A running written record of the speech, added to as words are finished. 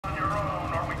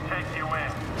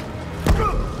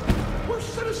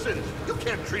citizens! You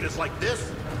can't treat us like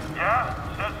this! Yeah?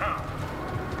 Says who?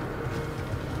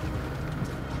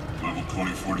 Level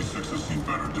 2046 has seen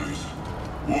better days.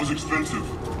 War's expensive.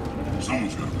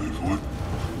 Someone's gotta pay for it.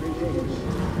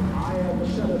 I am the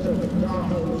Senator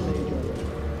Darko Sager.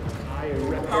 I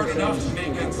represent... Hard enough to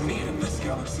make ends meet in this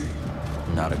galaxy.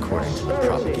 Not according to the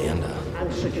propaganda.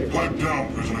 And security. Pipe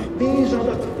down, prisoner. These are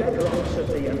the bedrocks of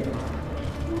the Empire.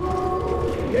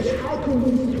 Yet how can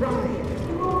we thrive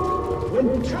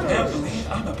when terrorists...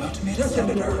 I'm about to meet a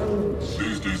senator.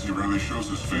 These days he rarely shows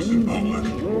his face in public.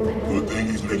 Good thing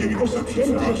he's making an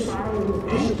exception for us.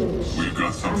 Well, we've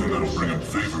got something that'll bring him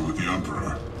favor with the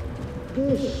Emperor.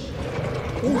 This is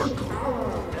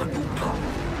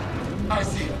I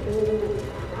see it.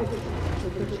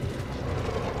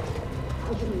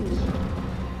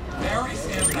 Mary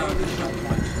stands out at the shot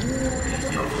point.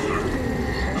 Easy, officer.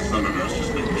 The Senator's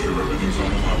just making sure everything's on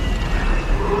the level.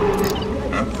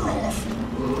 Emperor off.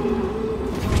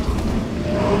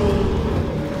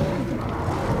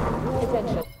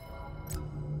 Attention.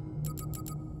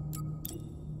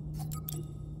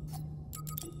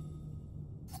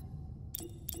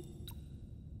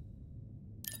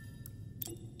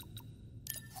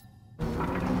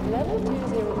 Level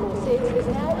 2046 is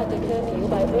now under curfew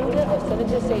by order of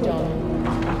Senator Sajon.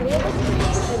 Clear the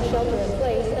streets and shelter in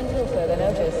place until further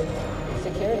notice.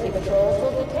 Security patrols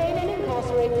will detain and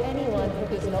incarcerate anyone who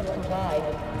does not comply.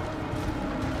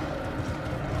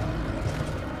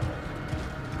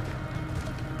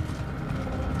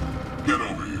 Get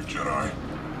over here, Jedi.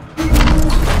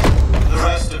 The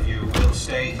rest of you will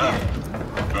stay here.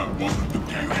 That wasn't the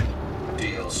deal.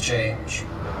 Deals change.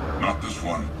 Not this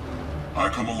one. I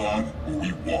come along, or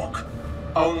we walk.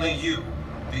 Only you.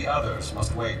 The others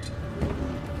must wait.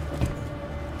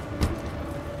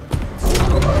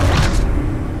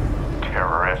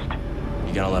 Terrorist.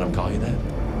 You gonna let him call you that?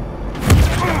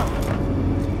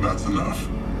 That's enough.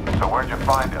 So where'd you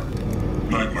find him?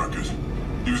 Night market.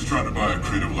 He was trying to buy a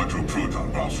crate of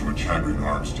electro-proton bombs from a Chagrin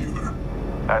arms dealer.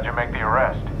 How'd you make the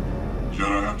arrest?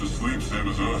 Jedi have to sleep, same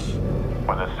as us.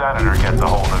 When the Senator gets a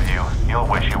hold of you, you'll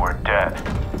wish you were dead.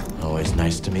 Always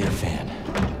nice to meet a fan.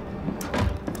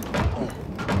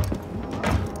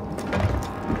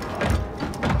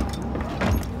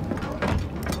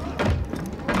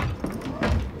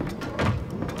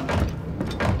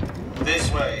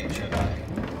 This way, Jedi.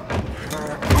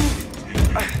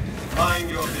 Mind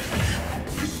your business.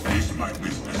 This is my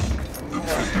business. The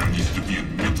prisoner needs to be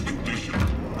in mint condition.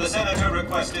 The Senator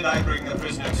requested I bring the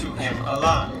prisoner to him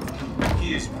alive.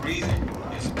 He is breathing,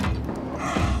 isn't he?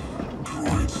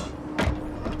 Droids.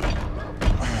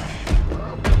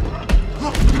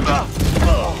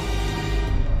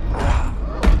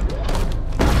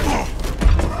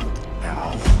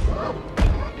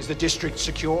 Is the district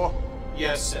secure?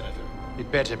 Yes, Senator.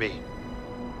 It better be.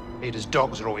 Ada's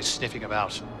dogs are always sniffing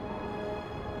about.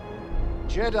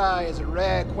 Jedi is a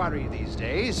rare quarry these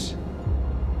days.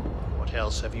 What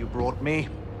else have you brought me?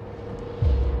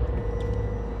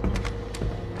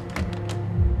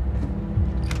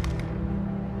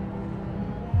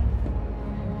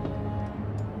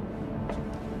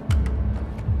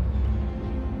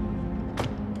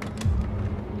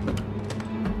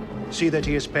 See that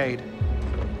he is paid.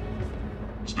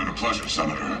 It's been a pleasure,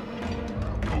 Senator.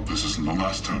 Hope this isn't the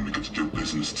last time we get to do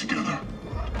business together.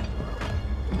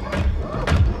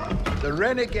 The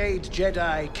renegade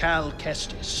Jedi Cal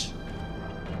Kestis.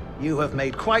 You have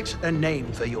made quite a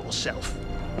name for yourself.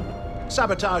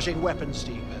 Sabotaging weapons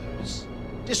depots,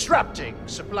 disrupting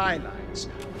supply lines,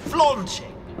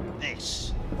 flaunting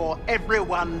this for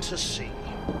everyone to see.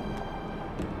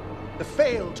 The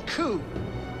failed coup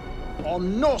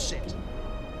on Norset.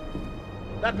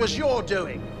 That was your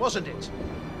doing, wasn't it?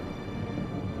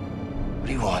 What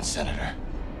do you want, Senator?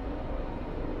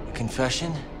 A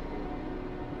confession?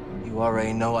 You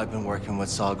already know I've been working with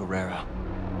Saw Gerrera.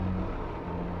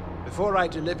 Before I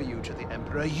deliver you to the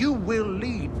Emperor, you will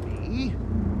lead me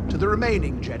to the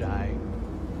remaining Jedi.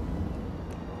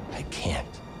 I can't.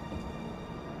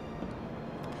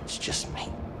 It's just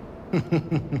me.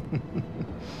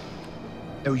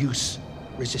 No use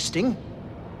resisting.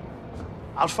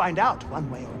 I'll find out one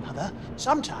way or another.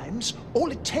 Sometimes all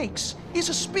it takes is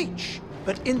a speech.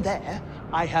 But in there,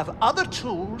 I have other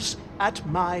tools at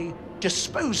my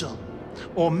disposal.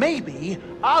 Or maybe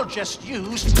I'll just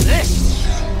use this.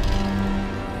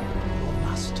 Your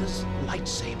master's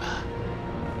lightsaber.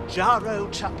 Jaro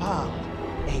Tapal,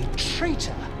 a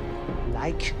traitor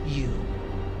like you.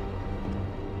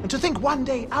 And to think one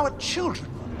day our children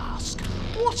will ask,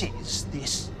 what is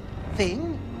this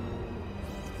thing?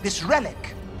 This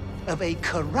relic of a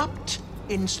corrupt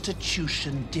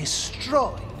institution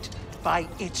destroyed by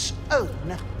its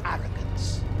own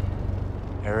arrogance.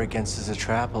 Arrogance is a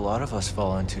trap a lot of us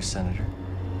fall into, Senator.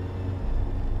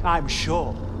 I'm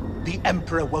sure the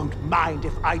Emperor won't mind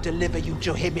if I deliver you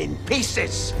to him in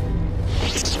pieces.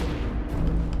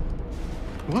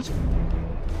 What?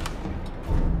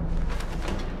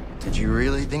 Did you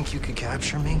really think you could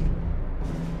capture me?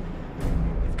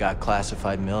 You've got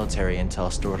classified military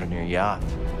intel stored on your yacht.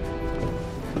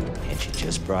 And you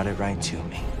just brought it right to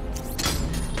me.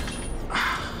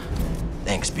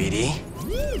 Thanks, BD.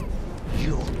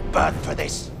 You'll burn for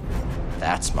this.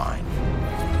 That's mine.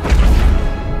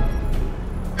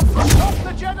 Stop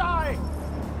the Jedi!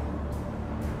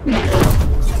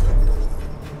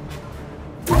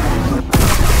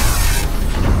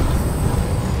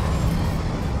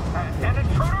 An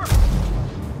intruder?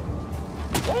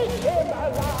 Take him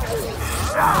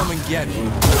alive! Come and get me.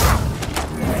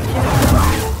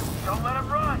 Don't let him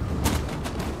run.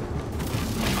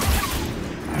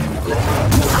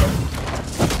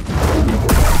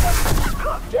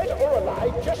 Dead or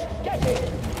alive, just get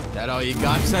it! That all you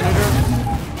got, Senator?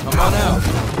 Come on out.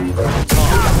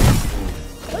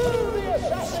 Kill the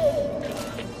assassin!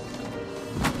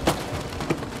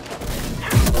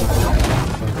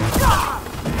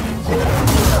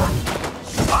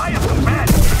 I am the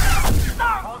best.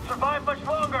 Won't survive much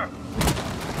longer.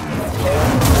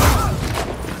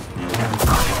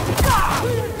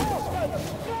 Reinforcements,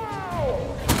 now!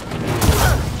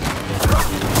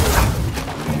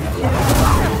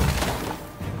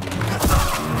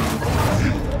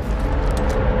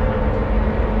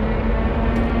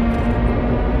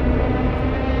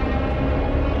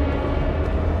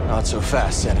 Not so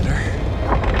fast, Senator.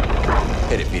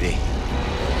 Hit it, BD.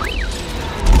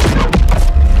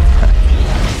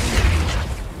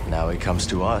 Now he comes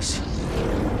to us.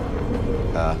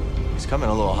 He's coming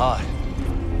a little hot.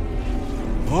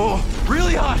 Oh,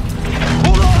 really hot!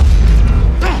 Hold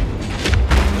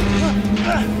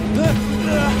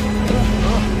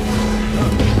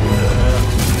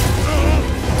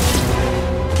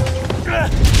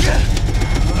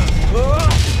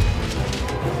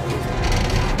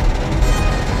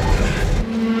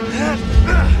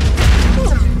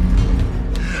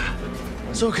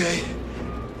It's okay.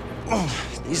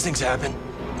 These things happen.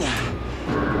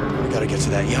 We gotta get to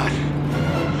that yacht.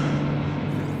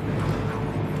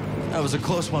 That was a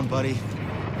close one, buddy.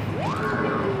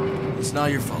 It's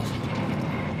not your fault.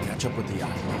 Catch up with the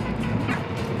yacht.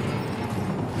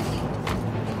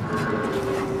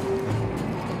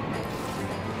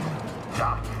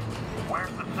 Doc,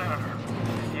 where's the senator?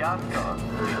 His yacht's gone.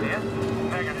 He did?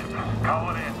 Negative.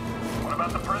 Call it in. What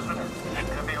about the prisoner? It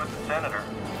could be with the senator.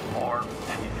 Or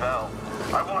he fell.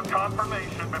 I want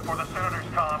confirmation before the senator's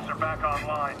comms are back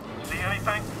online. See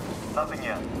anything? Nothing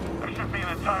yet. There should be an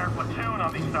entire platoon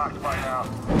on these docks by now.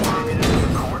 Maybe this is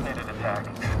a coordinated attack.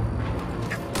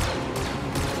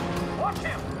 Watch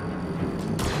him!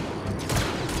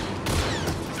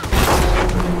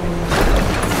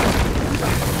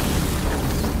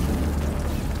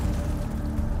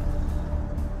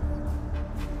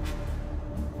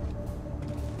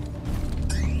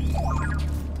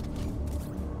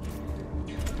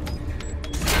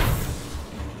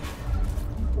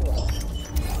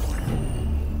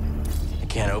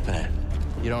 Can't open it.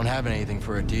 You don't have anything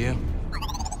for it, do you?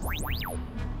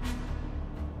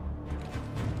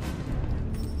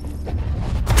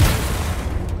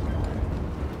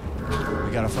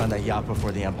 We gotta find that yacht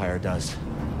before the Empire does. Is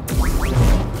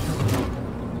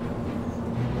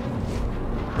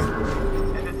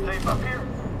it safe up here?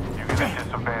 You can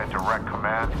disobey a direct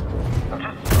command.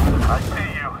 I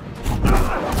see you.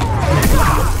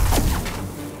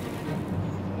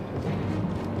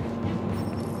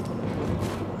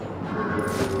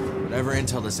 Whatever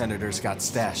intel the Senator's got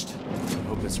stashed, I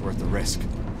hope it's worth the risk.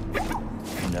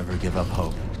 You never give up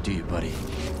hope, do you, buddy?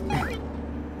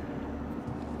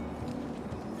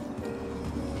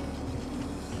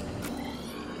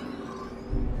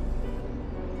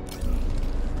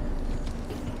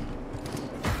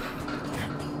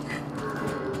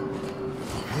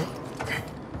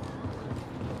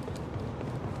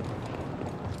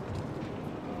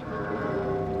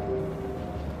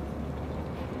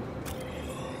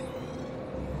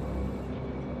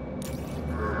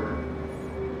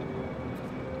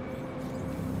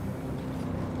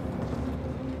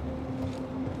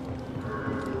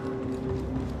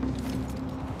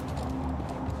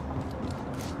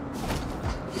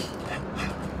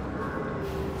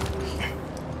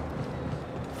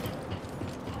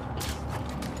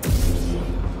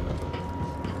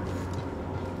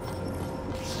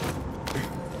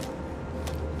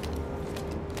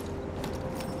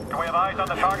 Do we have eyes on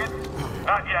the target?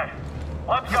 Not yet.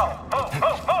 Let's go. Move,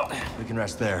 move, move! We can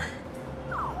rest there.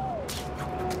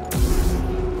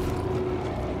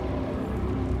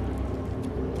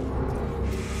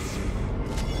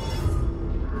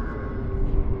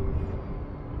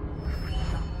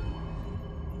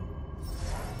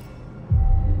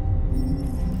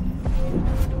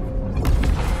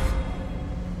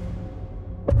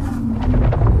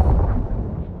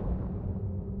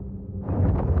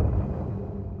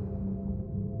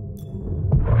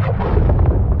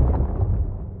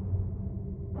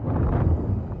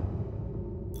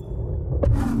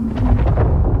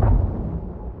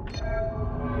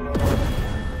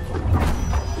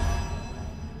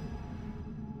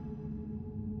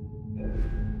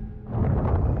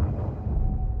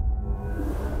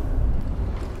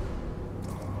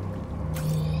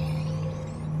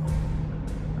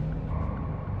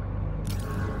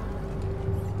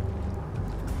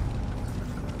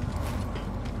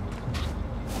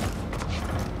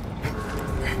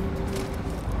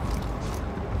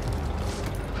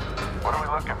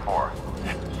 Looking for?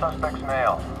 Suspect's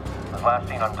male. Was last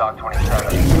seen on Dock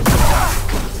 27.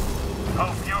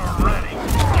 Hope you're ready.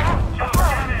 Just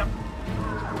get him!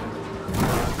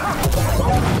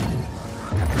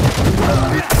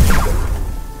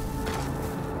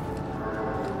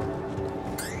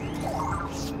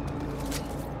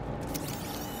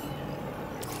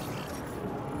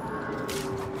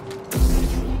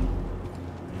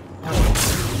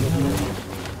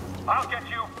 I'll get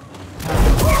you.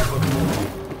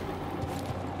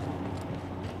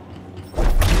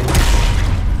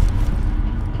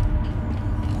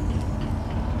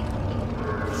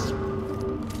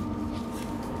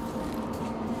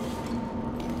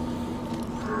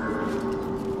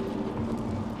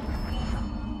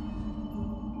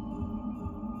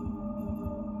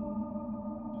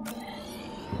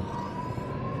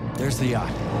 There's the yacht.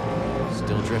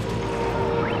 Still drifting.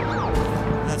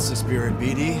 That's the spirit,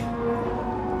 BD.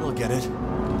 We'll get it. You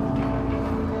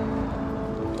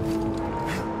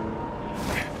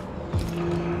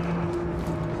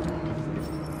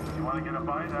want to get a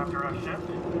bite after a shift?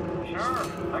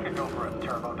 Sure, I could go for a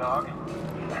turbo dog.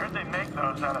 I heard they make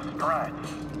those out of strats.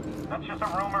 That's just a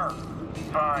rumor.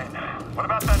 Fine. What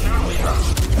about that noodle shop?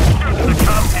 Shoot to the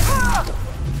cockpit.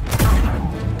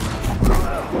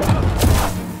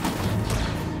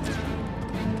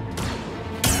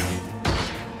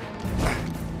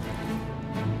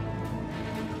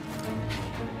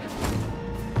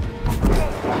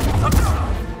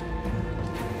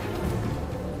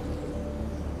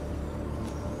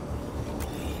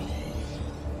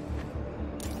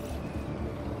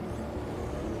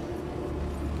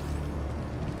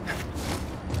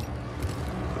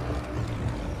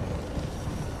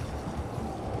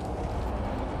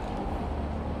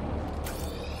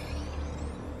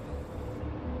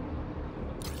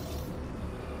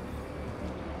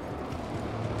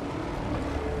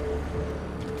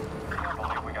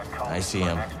 I see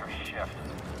him. Extra shift.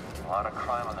 A lot of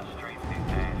crime on the streets these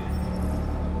days.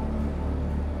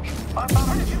 Where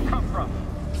did you come from?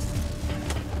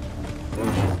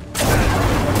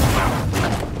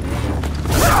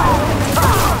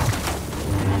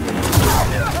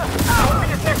 Don't be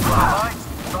a dick, Rabbi.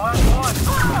 The last one.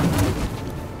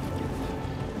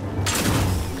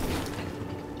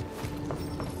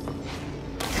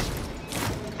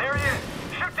 There he is.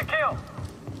 Shoot to kill.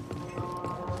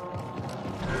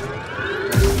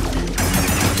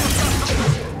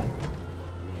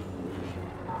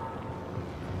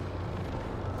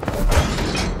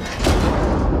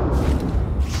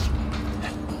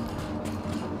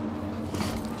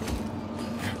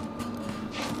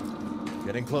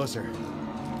 Getting closer.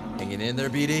 Hanging in there,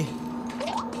 BD?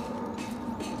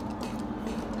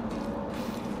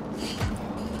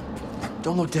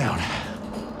 Don't look down.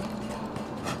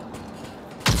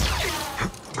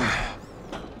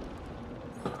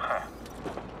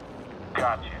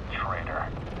 Got you, traitor.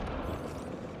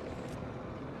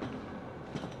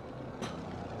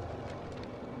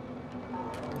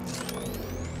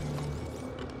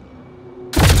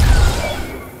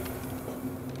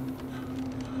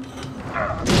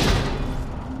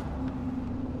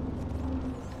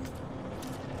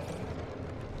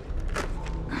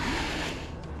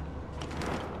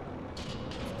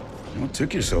 What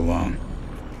took you so long?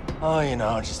 Oh, you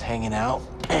know, just hanging out,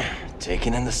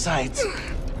 taking in the sights.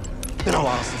 Been a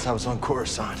while since I was on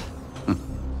Coruscant.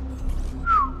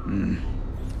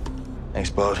 Thanks,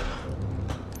 bud.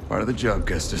 Part of the job,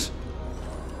 Custis.